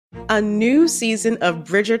A new season of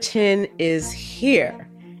Bridgerton is here.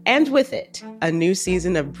 And with it, a new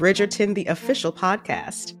season of Bridgerton, the official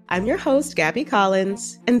podcast. I'm your host, Gabby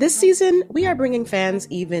Collins, and this season, we are bringing fans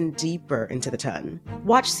even deeper into the ton.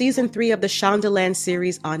 Watch season 3 of the Shondaland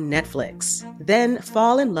series on Netflix. Then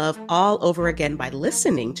fall in love all over again by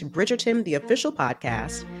listening to Bridgerton, the official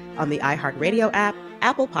podcast, on the iHeartRadio app,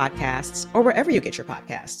 Apple Podcasts, or wherever you get your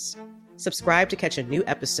podcasts. Subscribe to catch a new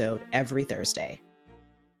episode every Thursday.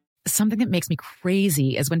 Something that makes me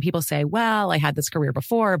crazy is when people say, well, I had this career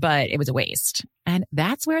before, but it was a waste. And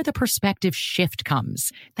that's where the perspective shift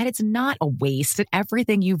comes, that it's not a waste, that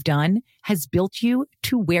everything you've done has built you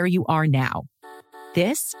to where you are now.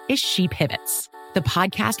 This is She Pivots, the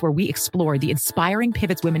podcast where we explore the inspiring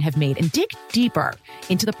pivots women have made and dig deeper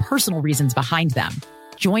into the personal reasons behind them.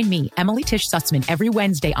 Join me, Emily Tish Sussman, every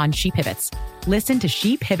Wednesday on She Pivots. Listen to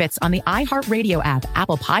She Pivots on the iHeartRadio app,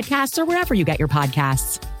 Apple Podcasts, or wherever you get your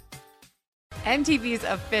podcasts. MTV's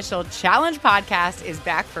official Challenge podcast is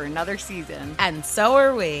back for another season. And so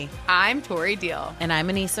are we. I'm Tori Deal. And I'm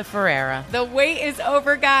Anissa Ferreira. The wait is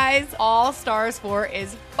over, guys. All Stars 4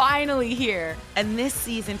 is finally here. And this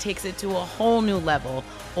season takes it to a whole new level.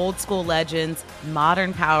 Old school legends,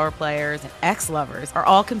 modern power players, and ex-lovers are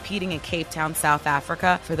all competing in Cape Town, South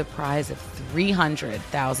Africa for the prize of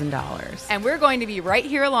 $300,000. And we're going to be right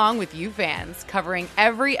here along with you fans, covering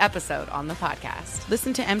every episode on the podcast.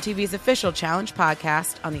 Listen to MTV's official Challenge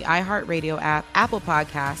podcast on the iHeartRadio app, Apple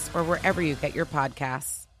Podcasts, or wherever you get your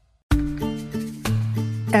podcasts.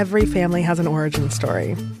 Every family has an origin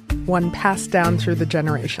story, one passed down through the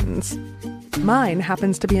generations. Mine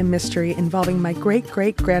happens to be a mystery involving my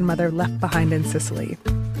great-great-grandmother left behind in Sicily.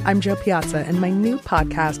 I'm Jo Piazza, and my new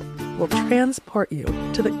podcast will transport you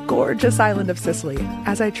to the gorgeous island of Sicily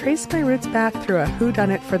as I trace my roots back through a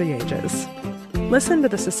whodunit for the ages. Listen to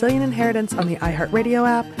The Sicilian Inheritance on the iHeartRadio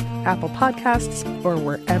app, Apple Podcasts, or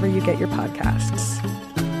wherever you get your podcasts.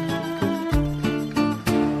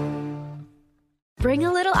 Bring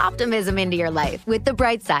a little optimism into your life with The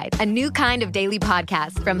Bright Side, a new kind of daily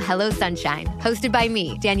podcast from Hello Sunshine, hosted by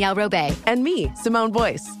me, Danielle Robay. And me, Simone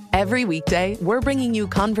Boyce. Every weekday, we're bringing you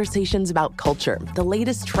conversations about culture, the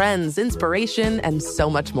latest trends, inspiration, and so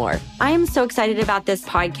much more. I am so excited about this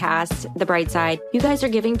podcast, The Bright Side. You guys are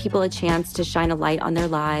giving people a chance to shine a light on their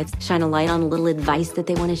lives, shine a light on a little advice that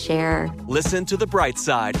they want to share. Listen to The Bright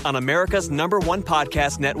Side on America's #1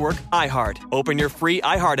 podcast network, iHeart. Open your free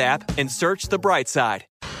iHeart app and search The Bright Side.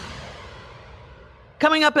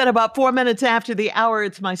 Coming up at about 4 minutes after the hour,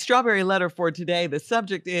 it's my strawberry letter for today. The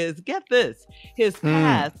subject is, get this, his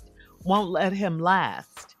past won't let him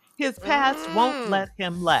last. His past won't let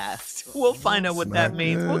him last. We'll find out what that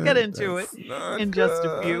means. We'll get into it in just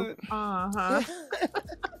a few.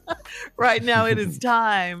 Right now, it is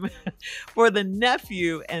time for the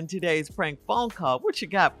nephew and today's prank phone call. What you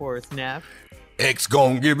got for us, Neff? X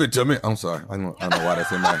gon' give it to me. I'm sorry. I don't know why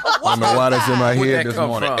that's in my. I don't know why that's in my head this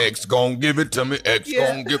morning. X gon' give it to me. X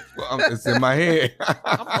gon' give. It's in my head.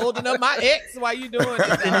 I'm holding up my X while you doing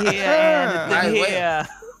this. It's in here, and it's in here.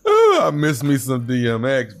 I miss me some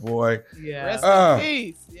DMX, boy. Yeah. Rest in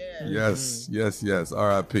peace. Yeah. Yes.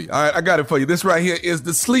 R.I.P. All right, I got it for you. This right here is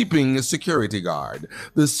the sleeping security guard.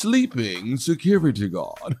 The sleeping security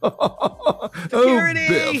guard. Security. Oh,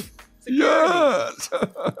 Biff. Yes.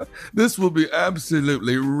 This will be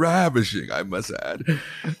absolutely ravishing, I must add.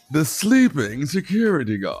 The sleeping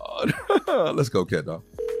security guard. Let's go, Cat Dog.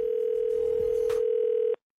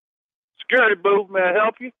 Security booth, may I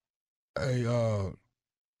help you? Hey,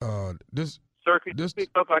 this. Sir, can you speak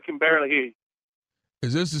up? I can barely hear you.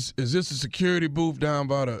 Is this a security booth down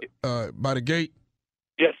by the gate?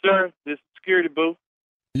 Yes, sir. This is security booth.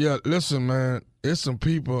 Yeah, listen, man. It's some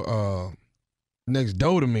people next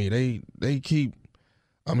door to me. They keep.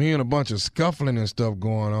 I'm hearing a bunch of scuffling and stuff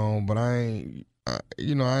going on, but I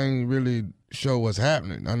ain't really sure what's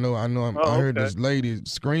happening. I heard this lady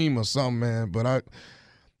scream or something, man, but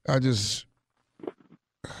I just.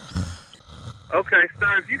 Okay,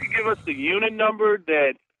 sir. If you could give us the unit number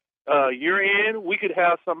that you're in, we could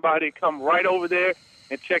have somebody come right over there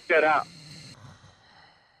and check that out.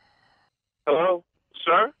 Hello,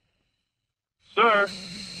 sir. Sir.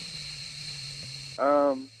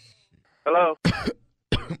 Hello.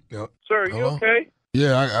 Yep. Sir, are you okay?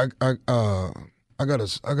 Yeah, I got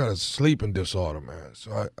a sleeping disorder, man.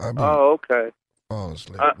 So I be okay. falling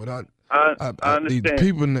asleep. But I understand. These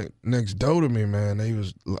people next door to me, man, they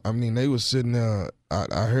was sitting there.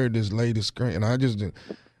 I heard this lady scream, and I didn't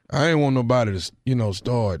want nobody to,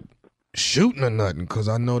 start shooting or nothing, because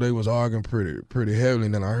I know they was arguing pretty heavily.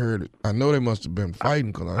 And then I know they must have been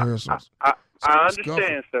fighting, because I heard some. I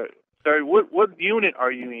understand, sir. Sir, what unit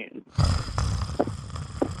are you in?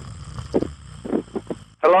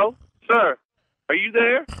 Hello? Sir, are you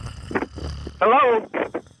there? Hello?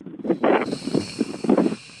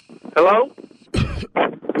 Hello?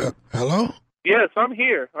 Hello? Yes, I'm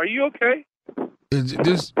here. Are you okay? Is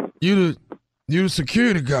this you the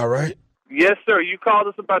security guy, right? Yes, sir. You called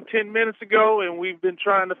us about 10 minutes ago, and we've been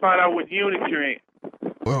trying to find out what unit you're in.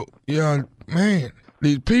 Well, yeah, man.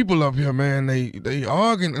 These people up here, man, they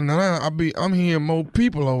arguing, and I'm hearing more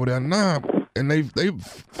people over there now, and they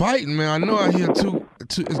fighting, man. I know I hear two.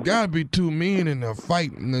 It's got to be two men in there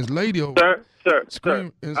fighting. This lady over. Sir.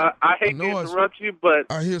 I hate to interrupt you, but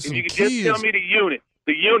I hear if some you could kids. just tell me the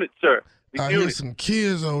unit, sir. I hear some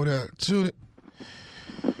kids over there too.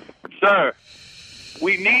 Sir,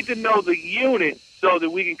 we need to know the unit so that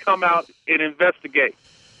we can come out and investigate.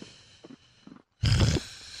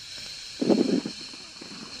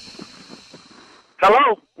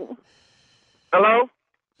 Hello? Hello?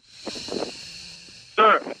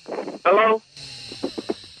 Sir? Hello?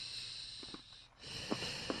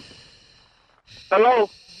 Hello?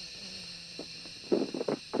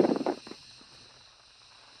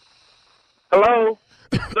 Hello?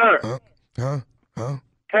 Sir?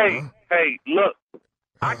 Hey, look.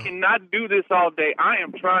 I cannot do this all day. I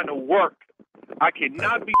am trying to work. I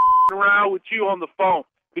cannot be around with you on the phone.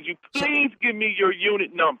 Could you please give me your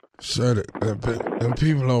unit number? Sir, them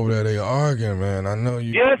people over there, they arguing, man. I know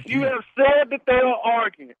you. Yes, you have said that they are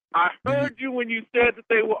arguing. I heard you when you said that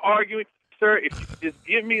they were arguing. Sir, if you just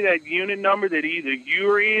give me that unit number that either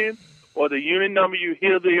you're in or the unit number you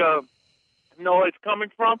hear the noise coming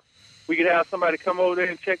from, we could have somebody come over there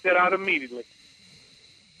and check that out immediately.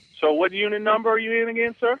 So what unit number are you in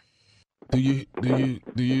again, sir? Do you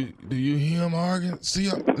hear him arguing? See,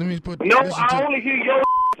 let me put. No, I only hear your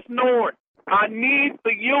snoring. I need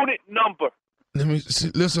the unit number. Let me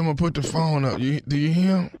see. Listen, I'm gonna put the phone up. Do you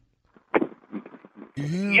hear him? You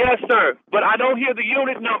hear him? Yes, sir, but I don't hear the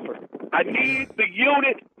unit number. I need the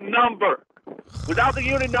unit number. Without the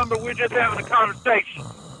unit number, we're just having a conversation.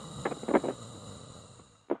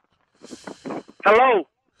 Hello?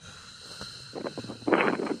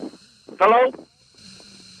 Hello?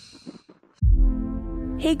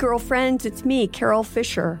 Hey girlfriends, it's me, Carol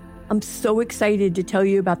Fisher. I'm so excited to tell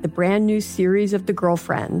you about the brand new series of The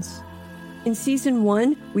Girlfriends. In season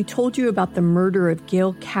 1, we told you about the murder of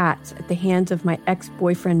Gail Katz at the hands of my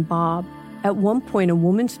ex-boyfriend Bob. At one point, a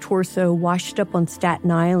woman's torso washed up on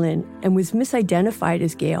Staten Island and was misidentified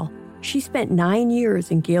as Gail. She spent 9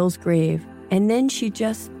 years in Gail's grave, and then she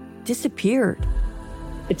just disappeared.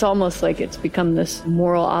 It's almost like it's become this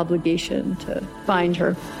moral obligation to find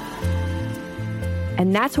her.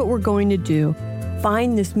 And that's what we're going to do.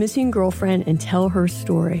 Find this missing girlfriend and tell her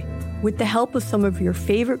story. With the help of some of your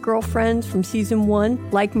favorite girlfriends from season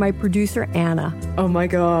 1, like my producer, Anna. Oh my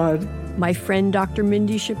God. My friend, Dr.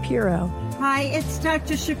 Mindy Shapiro. Hi, it's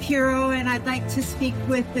Dr. Shapiro, and I'd like to speak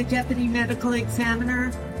with the deputy medical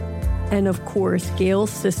examiner. And of course,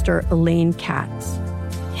 Gail's sister, Elaine Katz.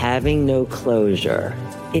 Having no closure,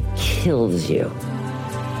 it kills you.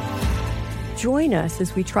 Join us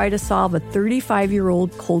as we try to solve a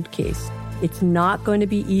 35-year-old cold case. It's not going to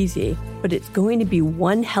be easy, but it's going to be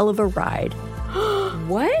one hell of a ride.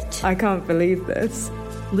 What? I can't believe this.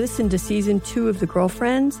 Listen to season 2 of The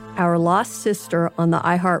Girlfriends, Our Lost Sister on the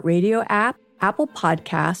iHeartRadio app, Apple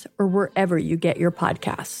Podcasts, or wherever you get your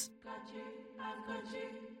podcasts.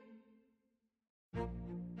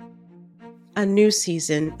 A new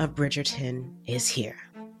season of Bridgerton is here.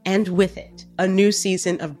 And with it, a new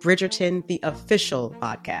season of Bridgerton, the official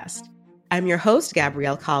podcast. I'm your host,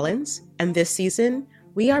 Gabrielle Collins, and this season,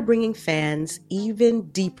 we are bringing fans even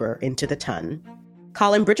deeper into the ton.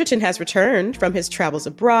 Colin Bridgerton has returned from his travels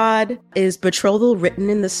abroad. Is betrothal written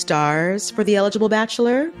in the stars for the eligible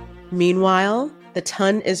bachelor? Meanwhile, the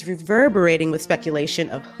ton is reverberating with speculation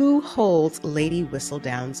of who holds Lady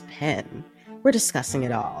Whistledown's pen. We're discussing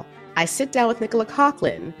it all. I sit down with Nicola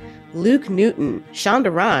Coughlan, Luke Newton,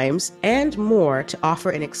 Shonda Rhimes, and more to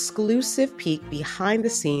offer an exclusive peek behind the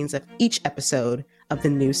scenes of each episode of the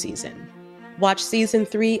new season. Watch season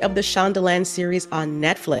 3 of the Shondaland series on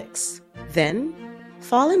Netflix. Then,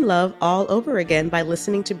 fall in love all over again by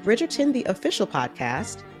listening to Bridgerton, the official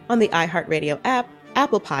podcast, on the iHeartRadio app,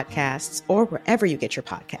 Apple Podcasts, or wherever you get your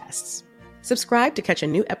podcasts. Subscribe to catch a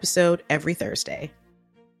new episode every Thursday.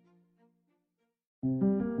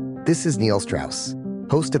 This is Neil Strauss,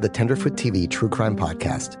 host of the Tenderfoot TV true crime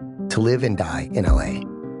podcast, To Live and Die in LA.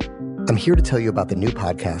 I'm here to tell you about the new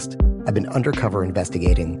podcast I've been undercover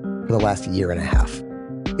investigating for the last year and a half.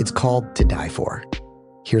 It's called To Die For.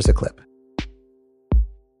 Here's a clip.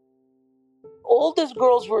 all these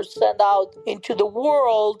girls were sent out into the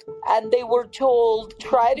world and they were told,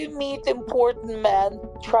 try to meet important men,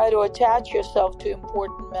 try to attach yourself to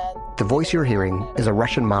important men. The voice you're hearing is a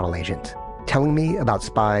Russian model agent telling me about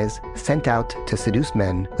spies sent out to seduce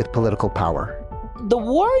men with political power. The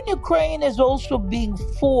war in Ukraine is also being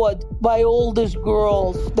fought by all these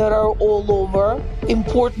girls that are all over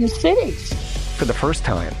important cities. For the first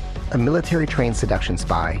time, a military-trained seduction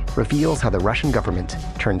spy reveals how the Russian government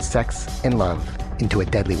turned sex and love into a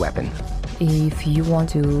deadly weapon. If you want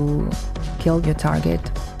to kill your target,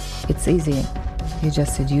 it's easy. You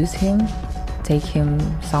just seduce him, take him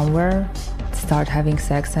somewhere, start having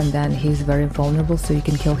sex, and then he's very vulnerable, so you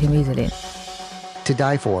can kill him easily. To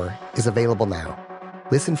Die For is available now.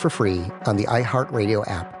 Listen for free on the iHeartRadio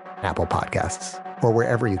app, Apple Podcasts, or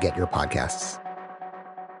wherever you get your podcasts.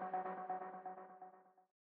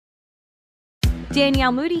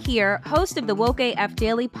 Danielle Moody here, host of the Woke AF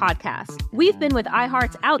Daily podcast. We've been with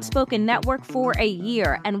iHeart's Outspoken Network for a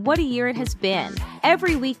year, and what a year it has been.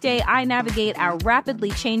 Every weekday, I navigate our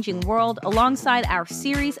rapidly changing world alongside our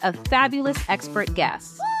series of fabulous expert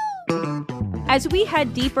guests. As we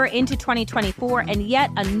head deeper into 2024 and yet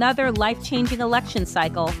another life-changing election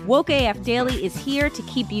cycle, Woke AF Daily is here to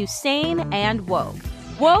keep you sane and woke.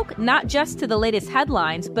 Woke not just to the latest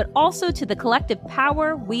headlines, but also to the collective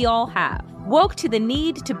power we all have. Woke to the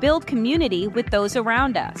need to build community with those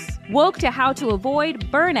around us. Woke to how to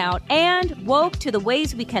avoid burnout, and woke to the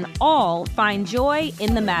ways we can all find joy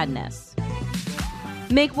in the madness.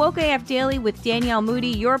 Make Woke AF Daily with Danielle Moody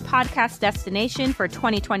your podcast destination for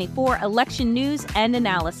 2024 election news and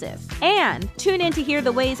analysis. And tune in to hear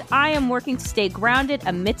the ways I am working to stay grounded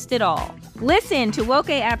amidst it all. Listen to Woke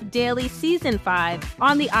AF Daily Season 5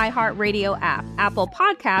 on the iHeartRadio app, Apple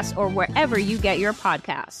Podcasts, or wherever you get your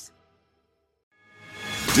podcasts.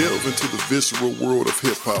 Delve into the visceral world of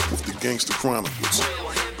hip-hop with the Gangsta Chronicles,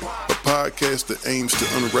 a podcast that aims to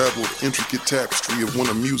unravel the intricate tapestry of one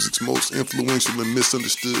of music's most influential and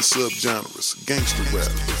misunderstood subgenres, gangsta rap.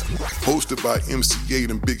 Hosted by MC8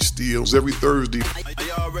 and Big Steels every Thursday,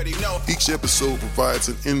 each episode provides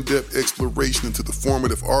an in-depth exploration into the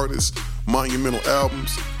formative artists, monumental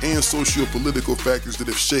albums, and socio-political factors that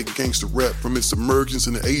have shaped gangsta rap from its emergence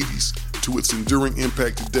in the 80s to its enduring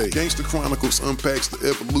impact today. Gangsta Chronicles unpacks the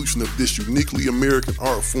evolution of this uniquely American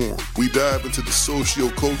art form. We dive into the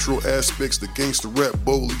socio-cultural aspects that gangsta rap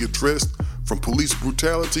boldly addressed, from police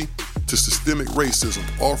brutality to systemic racism,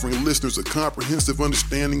 offering listeners a comprehensive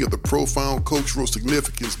understanding of the profound cultural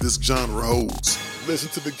significance this genre holds. Listen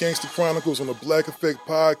to the Gangsta Chronicles on the Black Effect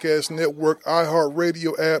Podcast Network,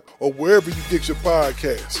 iHeartRadio app, or wherever you get your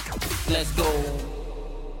podcasts. Let's go.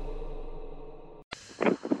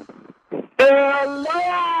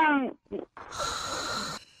 Hello?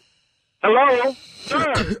 Hello?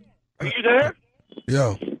 Sir, are you there?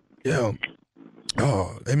 Yo.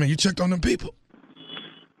 Oh, hey man, you checked on them people?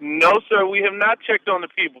 No, sir, we have not checked on the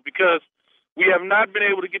people because we have not been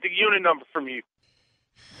able to get the unit number from you.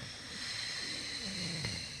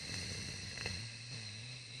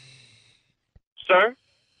 Sir?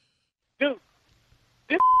 Dude,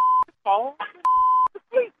 this falls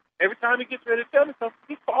asleep. Every time he gets ready to tell me something,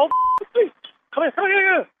 he falls asleep. Come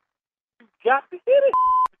here. You got to hit it.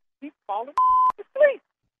 He's falling asleep.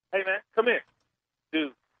 Hey, man, come here.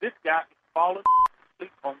 Dude, this guy is falling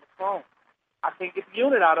asleep on the phone. I can't get the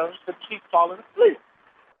unit out of him because he's falling asleep.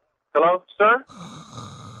 Hello, sir?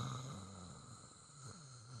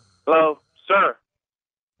 Hello, sir?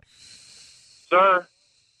 Sir?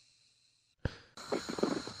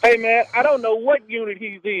 Hey, man, I don't know what unit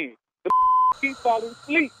he's in. He's falling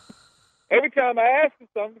asleep. Every time I ask him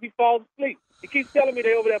something, he falls asleep. He keeps telling me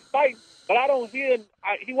they're over there fighting, but I don't hear him.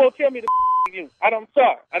 He won't tell me the unit. I'm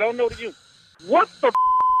sorry. I don't know the unit. What the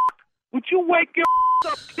Would you wake your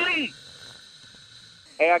up, please?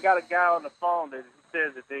 Hey, I got a guy on the phone that he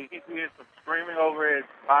says that he hears some screaming over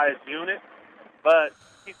by his unit, but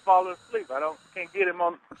he's falling asleep. Can't get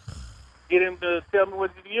him to tell me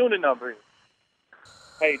what the unit number is.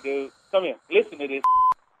 Hey, dude, come here. Listen to this.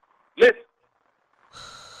 Listen.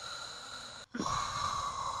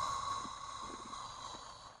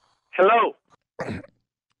 Hello. I'm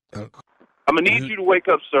going to need you to wake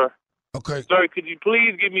up, sir. Okay. Sir, could you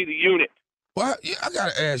please give me the unit? Well, I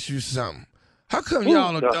got to ask you something. How come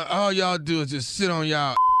all y'all do is just sit on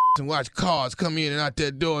y'all and watch cars come in and out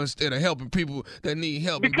that door instead of helping people that need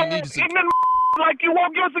help? Because like you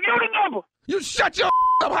won't give us a unit number. You shut your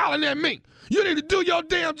up hollering at me. You need to do your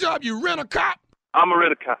damn job, you rent-a-cop. I'm a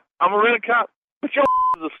rent-a-cop. But your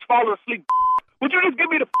is falling asleep. Would you just give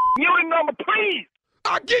me the unit number, please?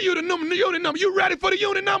 I'll give you the unit number. You ready for the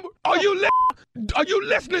unit number? Are you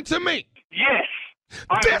listening to me? Yes.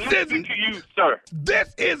 I'm listening to you, sir.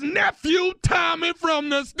 This is Nephew Tommy from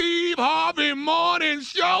the Steve Harvey Morning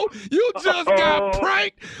Show. You just got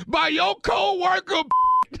pranked by your co-worker.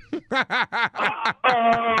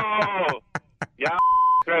 Y'all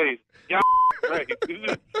crazy. Y'all crazy.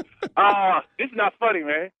 This is not funny,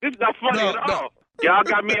 man. This is not funny at all. Y'all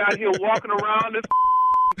got me out here walking around this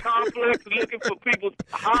complex looking for people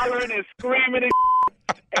hollering and screaming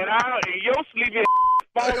and your sleepy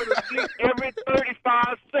falling asleep every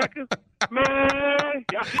 35 seconds. Man,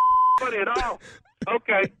 y'all funny at all.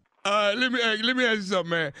 Okay. Let me ask you something,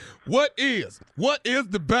 man. What is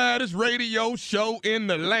the baddest radio show in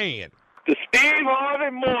the land? The Steve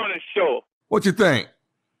Harvey Morning Show. What you think?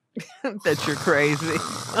 That you're crazy.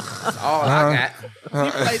 That's all I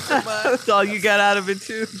got. That's all you got out of it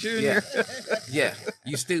too, Junior. Yeah,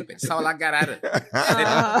 you stupid. That's all I got out of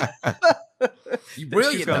it. You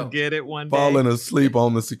brilliant, You're gonna though. get it one day. Falling asleep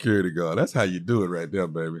on the security guard. That's how you do it right there,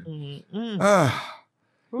 baby. You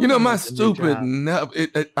know, my stupid,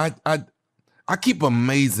 I keep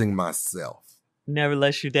amazing myself. Never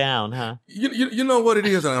lets you down, huh? You know what it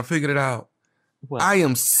is, and I figured it out. What? I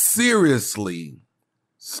am seriously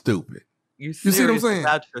stupid. You see what I'm saying?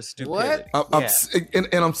 About your stupidity.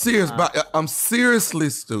 I'm serious about. I'm seriously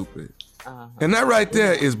stupid, and that right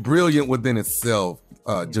there is brilliant within itself,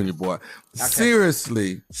 Junior boy. Okay.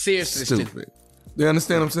 Seriously stupid. You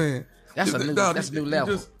understand what I'm saying? That's a new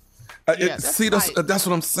level. That's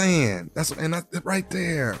what I'm saying. That's right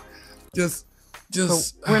there. Just. So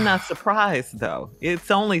we're not surprised though.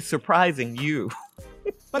 It's only surprising you.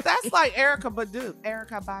 But that's like Erykah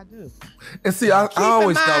Badu. And see, I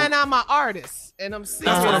always thought I'm an artist, and I'm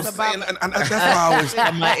serious about it. And that's why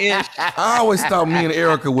I always thought me and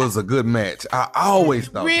Erykah was a good match. I always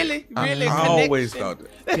thought. Really? I always thought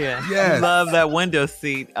that. Yeah. Yes. Love that window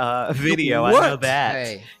seat video. What? I know that.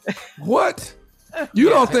 Hey. What? You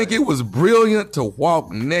don't think it was brilliant to walk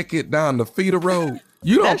naked down the feeder road?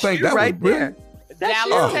 You don't think that was brilliant?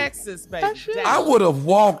 Dallas, Texas, baby. I would have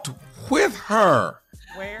walked with her.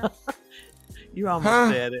 Where? You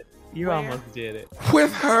almost did it. You almost did it.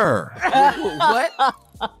 With her. What?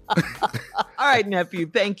 All right,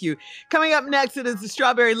 nephew. Thank you. Coming up next, it is the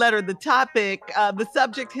Strawberry Letter. The topic, the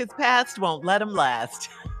subject, his past won't let him last.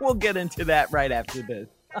 We'll get into that right after this.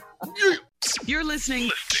 You're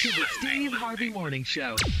listening to the Steve Harvey Morning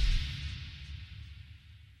Show.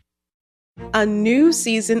 A new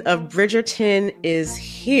season of Bridgerton is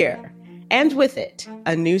here. And with it,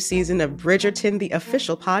 a new season of Bridgerton, the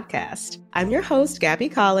official podcast. I'm your host, Gabby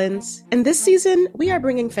Collins, and this season, we are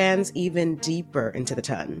bringing fans even deeper into the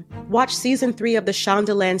ton. Watch season 3 of the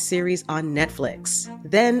Shondaland series on Netflix.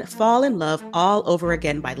 Then fall in love all over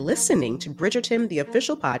again by listening to Bridgerton, the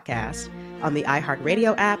official podcast, on the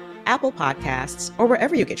iHeartRadio app, Apple Podcasts, or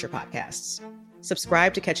wherever you get your podcasts.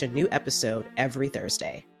 Subscribe to catch a new episode every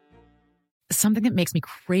Thursday. Something that makes me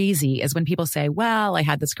crazy is when people say, well, I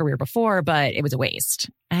had this career before, but it was a waste.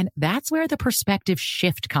 And that's where the perspective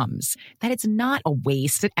shift comes, that it's not a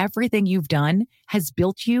waste, that everything you've done has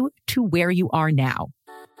built you to where you are now.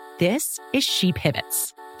 This is She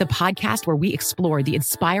Pivots, the podcast where we explore the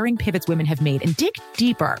inspiring pivots women have made and dig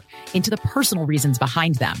deeper into the personal reasons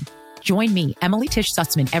behind them. Join me, Emily Tish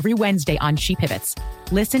Sussman, every Wednesday on She Pivots.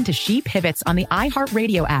 Listen to She Pivots on the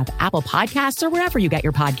iHeartRadio app, Apple Podcasts, or wherever you get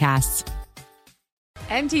your podcasts.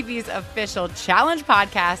 MTV's official Challenge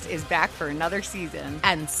podcast is back for another season.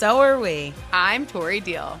 And so are we. I'm Tori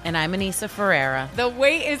Deal. And I'm Anissa Ferreira. The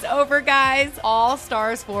wait is over, guys. All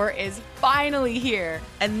Stars 4 is finally here.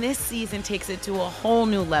 And this season takes it to a whole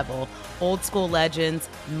new level. Old school legends,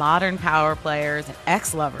 modern power players, and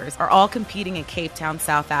ex-lovers are all competing in Cape Town,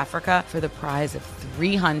 South Africa for the prize of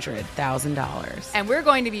 $300,000. And we're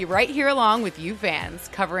going to be right here along with you fans,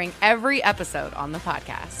 covering every episode on the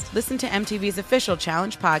podcast. Listen to MTV's official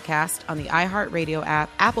Challenge podcast on the iHeartRadio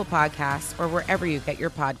app, Apple Podcasts, or wherever you get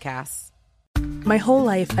your podcasts. My whole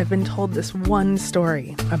life, I've been told this one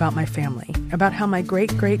story about my family, about how my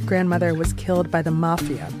great-great-grandmother was killed by the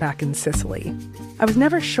mafia back in Sicily. I was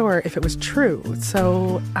never sure if it was true,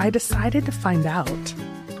 so I decided to find out.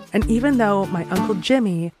 And even though my Uncle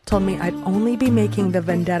Jimmy told me I'd only be making the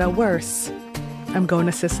vendetta worse, I'm going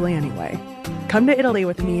to Sicily anyway. Come to Italy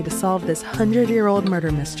with me to solve this 100-year-old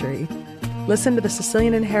murder mystery. Listen to The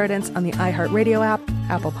Sicilian Inheritance on the iHeartRadio app,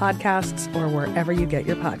 Apple Podcasts, or wherever you get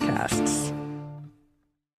your podcasts.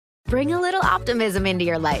 Bring a little optimism into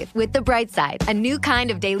your life with The Bright Side, a new kind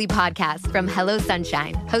of daily podcast from Hello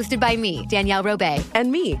Sunshine, hosted by me, Danielle Robay. And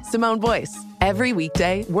me, Simone Boyce. Every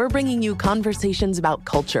weekday, we're bringing you conversations about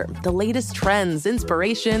culture, the latest trends,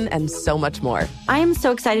 inspiration, and so much more. I am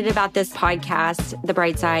so excited about this podcast, The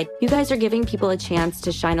Bright Side. You guys are giving people a chance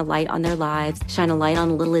to shine a light on their lives, shine a light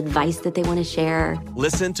on a little advice that they want to share.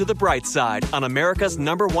 Listen to The Bright Side on America's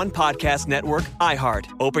 #1 podcast network, iHeart.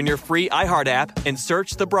 Open your free iHeart app and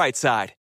search The Bright Side.